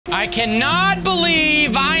I cannot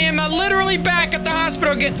believe I am literally back at the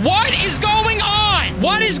hospital again. What is going on?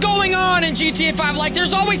 What is going on in GTA 5? Like,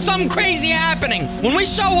 there's always something crazy happening. When we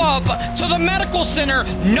show up to the medical center,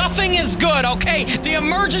 nothing is good, okay? The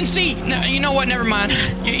emergency... No, you know what? Never mind.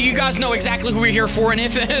 You guys know exactly who we're here for, and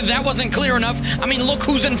if that wasn't clear enough, I mean, look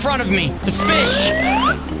who's in front of me. It's a fish.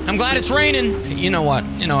 I'm glad it's raining. You know what?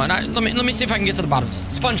 Let me see if I can get to the bottom of this.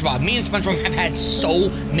 SpongeBob. Me and SpongeBob have had so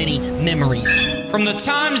many memories. From the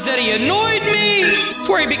times that he annoyed me,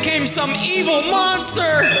 to where he became some evil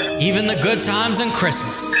monster. Even the good times in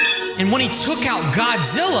Christmas. And when he took out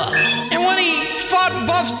Godzilla. And when he fought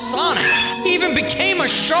Buff Sonic. He even became a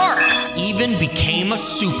shark. Even became a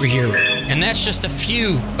superhero. And that's just a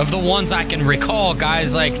few of the ones I can recall,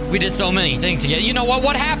 guys. Like, we did so many things together. You know what?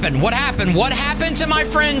 What happened? What happened? What happened to my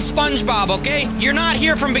friend SpongeBob, okay? You're not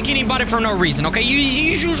here from Bikini Bottom for no reason, okay? You're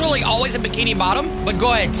usually always at Bikini Bottom. But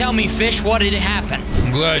go ahead, tell me, Fish, what did happen?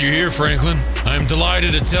 I'm glad you're here, Franklin. I'm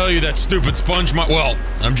delighted to tell you that stupid sponge well,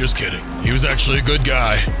 I'm just kidding. He was actually a good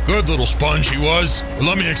guy. Good little sponge he was. But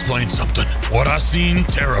let me explain something. What I seen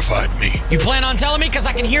terrified me. You plan on telling me? Because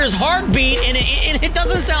I can hear his heartbeat, and it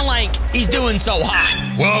doesn't sound like he's doing so hot.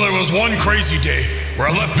 Well, there was one crazy day where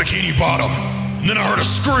I left Bikini Bottom, and then I heard a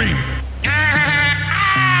scream.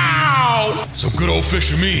 Ow! So good old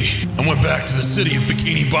Fish and me, I went back to the city of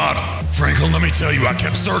Bikini Bottom. Franklin, let me tell you, I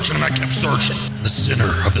kept searching and I kept searching. In the center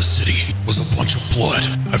of the city was a bunch of blood.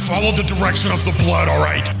 I followed the direction of the blood, all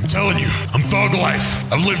right? I'm telling you, I'm thug life.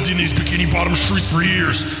 I've lived in these Bikini Bottom streets for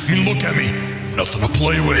years. I mean, look at me. Nothing to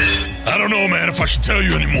play with. I don't know, man, if I should tell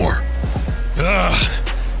you anymore.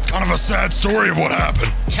 It's kind of a sad story of what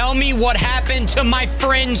happened. Tell me what happened to my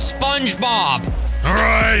friend SpongeBob. All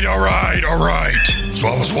right. So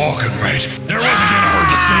I was walking, right? There was again, I heard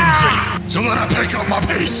the same thing. So then I pick up my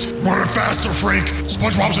pace. Running faster, Frank.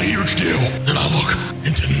 SpongeBob's a huge deal. And I look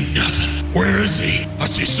into nothing. Where is he? I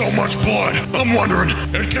see so much blood. I'm wondering,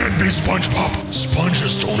 it can't be SpongeBob.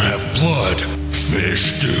 Sponges don't have blood.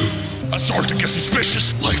 Fish do. I start to get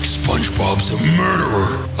suspicious, like SpongeBob's a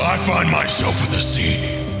murderer. I find myself at the scene.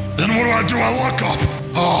 Then what do? I look up.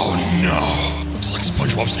 Oh no. Looks like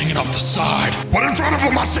SpongeBob's hanging off the side. But in front of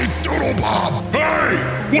him I see Doodle Bob. Hey,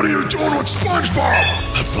 what are you doing with SpongeBob?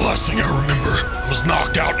 That's the last thing I remember. I was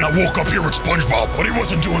knocked out and I woke up here with SpongeBob, but he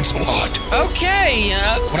wasn't doing so hot. Okay,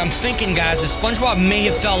 what I'm thinking, guys, is SpongeBob may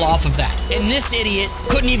have fell off of that. And this idiot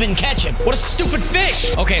couldn't even catch him. What a stupid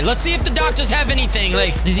fish. Okay, let's see if the doctors have anything.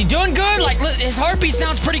 Like, is he doing good? Like, his heartbeat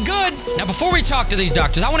sounds pretty good. Now, before we talk to these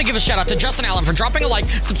doctors, I want to give a shout out to Justin Allen for dropping a like,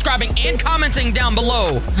 subscribing, and commenting down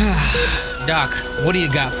below. Doc, what do you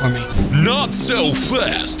got for me? Not so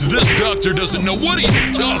fast. This doctor doesn't know what he's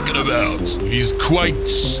talking about. He's quite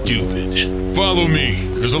stupid. Follow me.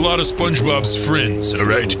 There's a lot of SpongeBob's friends, all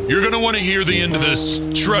right? You're gonna want to hear the end of this.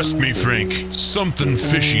 Trust me, Frank. Something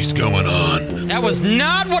fishy's going on. That was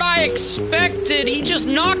not what I expected. He just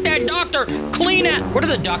knocked that doctor clean out. Where did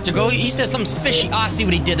the doctor go? He said something's fishy. Oh, I see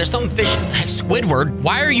what he did. There's something fishy. Squidward?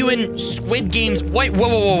 Why are you in Squid Games? Wait,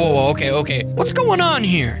 whoa. Okay. What's going on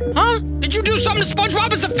here? Huh? Did you do something to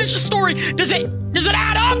SpongeBob? It's a fish's story. Does it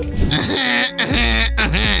add up?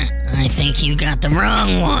 I think you got the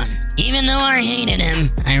wrong one. Even though I hated him,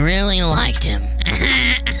 I really liked him.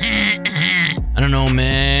 I don't know,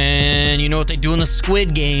 man. You know what they do in the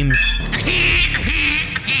Squid Games.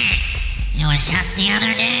 It was just the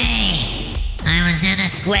other day. I was in the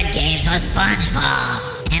Squid Games with SpongeBob,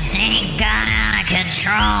 and things got out of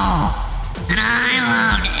control. And I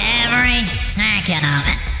loved every second of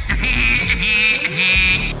it.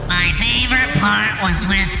 My favorite part was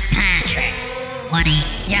with Patrick, when he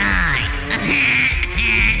died.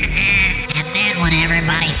 And then when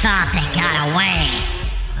everybody thought they got away,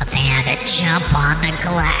 but they had to jump on the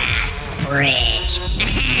glass bridge.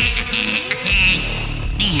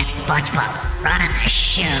 Me and SpongeBob running the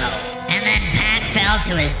show, and then Pat fell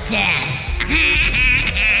to his death.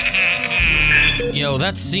 Yo,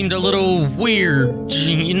 that seemed a little weird.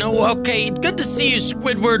 You know, okay, good to see you,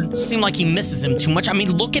 Squidward. Seemed like he misses him too much. I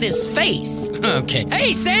mean, look at his face. Okay.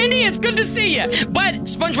 Hey, Sandy, it's good to see you. But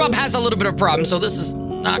SpongeBob has a little bit of a problem, so this is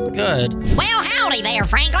not good. Well, howdy there,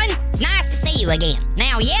 Franklin. It's nice to see you again.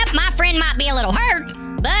 Now, yep, my friend might be a little hurt,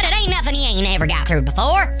 but it ain't nothing he ain't never got through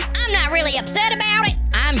before. I'm not really upset about it.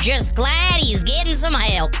 I'm just glad he's getting some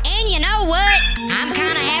help. And you know what? I'm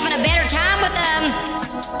kind of having a better time with,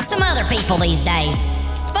 some other people these days.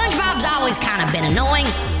 SpongeBob's always kind of been annoying,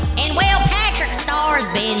 and well, Patrick's star's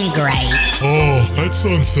been great. Oh, that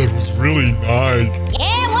sunset was really nice.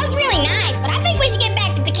 Yeah, it was really nice, but I think we should get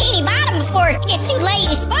back to Bikini Bottom before it gets too late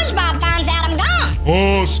and SpongeBob finds out I'm gone.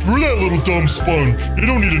 Oh, screw that little dumb sponge. He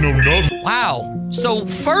don't need to know nothing. Wow. so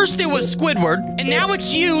first it was Squidward, and now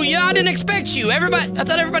it's you. Yeah, I didn't expect you. I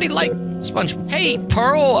thought everybody liked SpongeBob. Hey,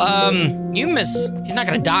 Pearl, he's not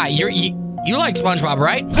gonna die. You like SpongeBob,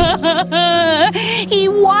 right? He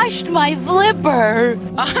washed my flipper.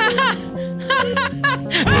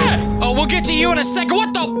 Oh, we'll get to you in a second.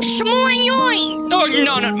 What the? Shmoing-yoing! No,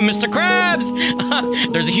 Mr. Krabs.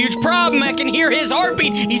 There's a huge problem. I can hear his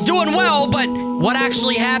heartbeat. He's doing well, but what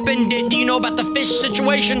actually happened? Do you know about the fish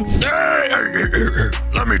situation?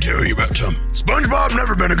 Let me tell you about something. SpongeBob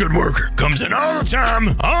never been a good worker. Comes in all the time,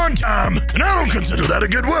 on time, and I don't consider that a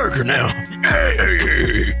good worker now.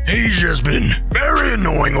 He's just been very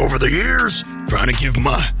annoying over the years, trying to give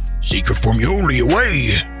my secret formula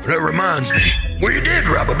away. But that reminds me, we did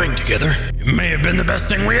rob a bank together. It may have been the best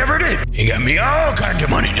thing we ever did. He got me all kinds of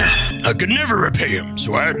money now. I could never repay him,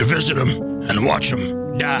 so I had to visit him and watch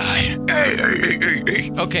him die.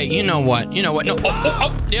 Hey. Okay, you know what? No.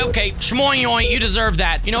 Okay, Shmoing-yoing, you deserve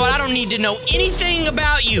that. You know what? I don't need to know anything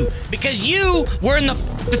about you because you were in the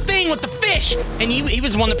thing with the fish, and he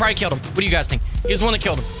was the one that probably killed him. What do you guys think? He was the one that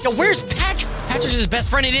killed him. Yo, where's Patrick? Patrick's his best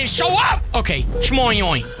friend. He didn't show up. Okay,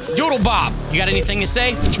 Shmoing-yoing. Doodle Bob, you got anything to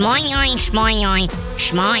say? Shmoing-yoing, shmoing-yoing,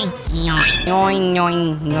 shmoing-yoing. Yoing,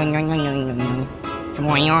 yoing, yoing, yoing, yoing, yoing.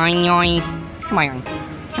 Shmoing, yoing, shmoing,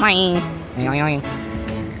 shmoing, yoing, yoing.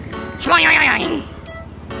 Shmoing.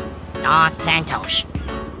 Los Santos.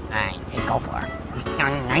 Alright, go for it.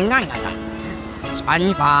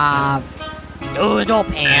 SpongeBob. Doodle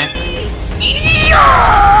Pants.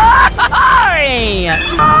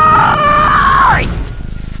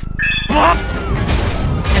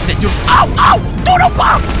 That's it, dude. Ow! Doodle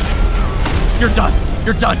Bob! You're done,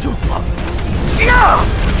 Doodle Bob.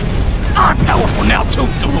 I'm powerful now too,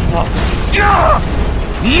 Doodle Bob.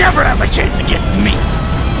 Never have a chance against me.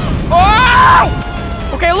 Oh!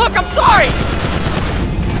 Okay, look, I'm sorry.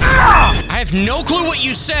 I have no clue what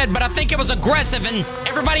you said, but I think it was aggressive, and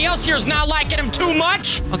everybody else here is not liking him too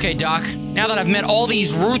much. Okay, Doc, now that I've met all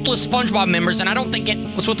these ruthless SpongeBob members, and I don't think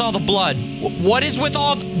what's with all the blood? What is with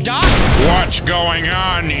all Doc? What's going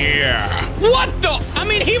on here? What the? I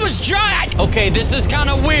mean, he was giant. Okay, this is kind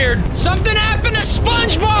of weird. Something happened to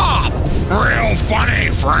SpongeBob. Real funny,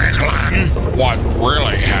 Franklin. What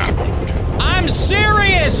really happened? I'm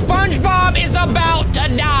serious. SpongeBob is about to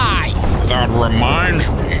die. That reminds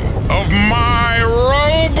me of my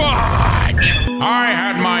robot. I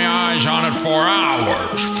had my eyes on it for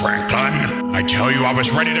hours, Franklin. I tell you, I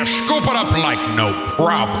was ready to scoop it up like no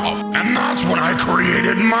problem. And that's when I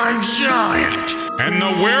created my giant. And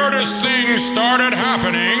the weirdest thing started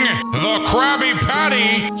happening. The Krabby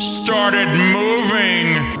Patty started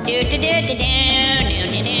moving.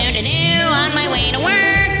 On my way to work.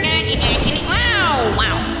 Wow.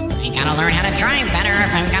 I gotta learn how to drive better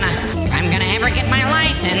if I'm gonna ever get my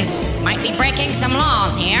license. Might be breaking some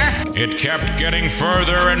laws here. It kept getting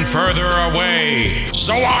further and further away.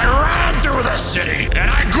 So I ran through the city and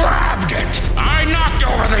I grabbed it. I knocked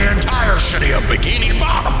over the entire city of Bikini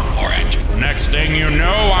Bottom for it. Next thing you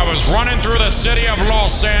know, I was running through the city of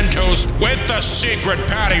Los Santos with the secret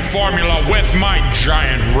patty formula with my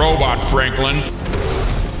giant robot, Franklin.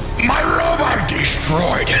 My robot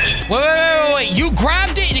destroyed it. Wait. You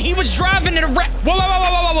grabbed it and he was driving it around.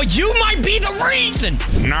 Whoa. You might be the reason.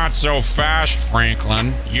 Not so fast,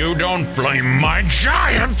 Franklin. You don't blame my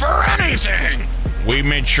giant for anything. We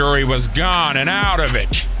made sure he was gone and out of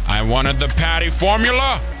it. I wanted the patty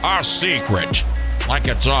formula a secret, like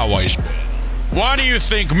it's always been. Why do you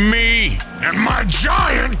think me and my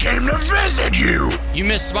giant came to visit you? You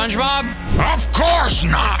miss SpongeBob? Of course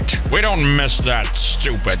not. We don't miss that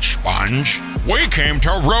stupid sponge. We came to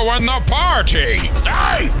ruin the party.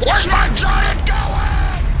 Hey, where's my giant going?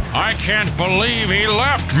 I can't believe he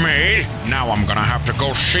left me. Now I'm gonna have to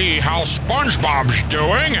go see how SpongeBob's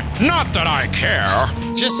doing. Not that I care.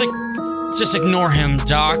 Just ignore him,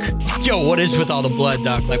 Doc. Yo, what is with all the blood,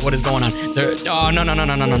 Doc? Like, what is going on?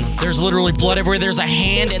 No. There's literally blood everywhere. There's a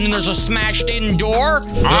hand, and then there's a smashed-in door.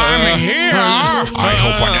 I'm here. I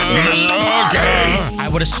hope I didn't miss the party. I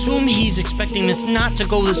would assume he's expecting this not to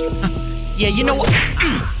go this... Yeah, you know what?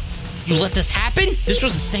 You let this happen? This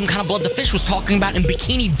was the same kind of blood the fish was talking about in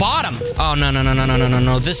Bikini Bottom. Oh,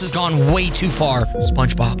 no. This has gone way too far.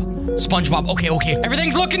 SpongeBob, okay.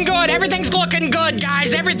 Everything's looking good,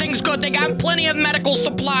 guys. Everything's good. They got plenty of medical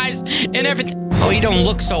supplies and everything. Oh, he don't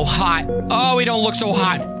look so hot.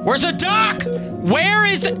 Where's the doc? Where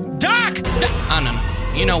is the doc? Oh, no.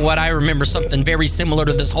 You know what? I remember something very similar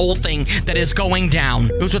to this whole thing that is going down.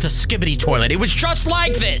 It was with a skibbity toilet. It was just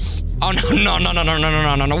like this. Oh, no.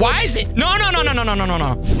 Why is it? No.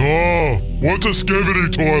 Oh, what's a skivvity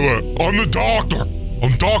toilet? I'm the doctor.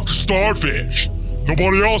 I'm Dr. Starfish.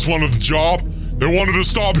 Nobody else wanted the job. They wanted to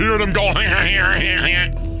stop hearing him go. But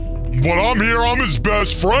I'm here. I'm his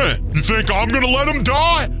best friend. You think I'm gonna let him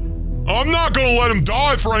die? I'm not gonna let him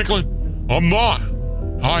die, Franklin. I'm not.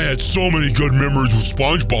 I had so many good memories with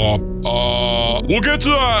SpongeBob. We'll get to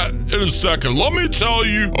that in a second. Let me tell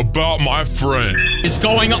you about my friend. What's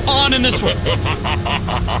going on in this one?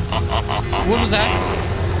 What was that?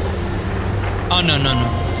 Oh, no.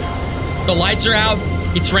 The lights are out.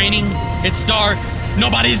 It's raining. It's dark.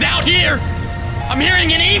 Nobody's out here. I'm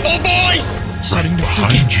hearing an evil voice. Starting to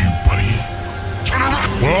behind you, buddy. Turn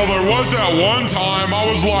around. Well, there was that one time I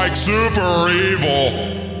was like super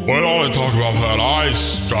evil. But I don't want to talk about that. I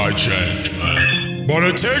changed, man. But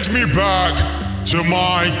it takes me back to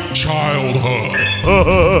my childhood.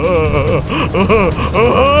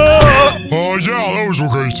 Oh, yeah, that was a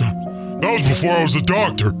great time. That was before I was a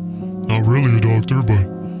doctor. Not really a doctor, but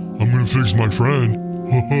I'm gonna fix my friend.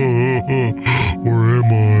 Or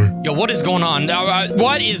am I? Yo, what is going on?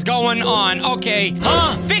 What is going on? Okay.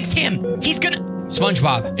 Huh? Fix him. He's gonna...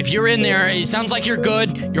 SpongeBob, if you're in there, it sounds like you're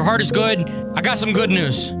good. Your heart is good. I got some good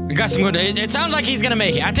news. It sounds like he's gonna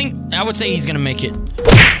make it. I would say he's gonna make it.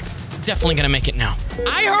 Definitely gonna make it now.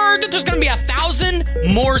 I heard that there's gonna be 1,000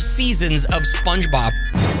 more seasons of SpongeBob.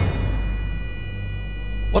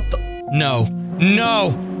 What the? No.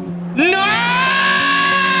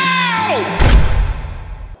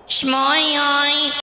 Schmoy.